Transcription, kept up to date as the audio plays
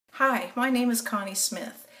Hi, my name is Connie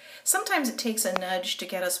Smith. Sometimes it takes a nudge to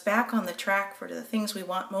get us back on the track for the things we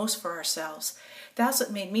want most for ourselves. That's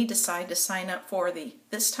what made me decide to sign up for the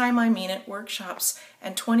This Time I Mean It workshops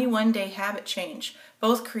and 21-day habit change,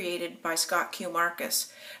 both created by Scott Q.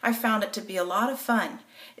 Marcus. I found it to be a lot of fun.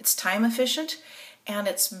 It's time efficient and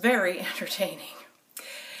it's very entertaining.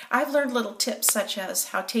 I've learned little tips such as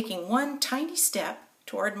how taking one tiny step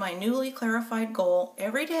toward my newly clarified goal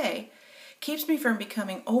every day keeps me from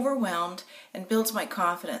becoming overwhelmed and builds my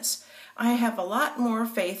confidence. I have a lot more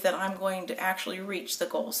faith that I'm going to actually reach the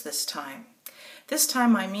goals this time. This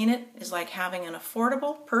time I mean it is like having an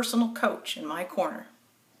affordable personal coach in my corner.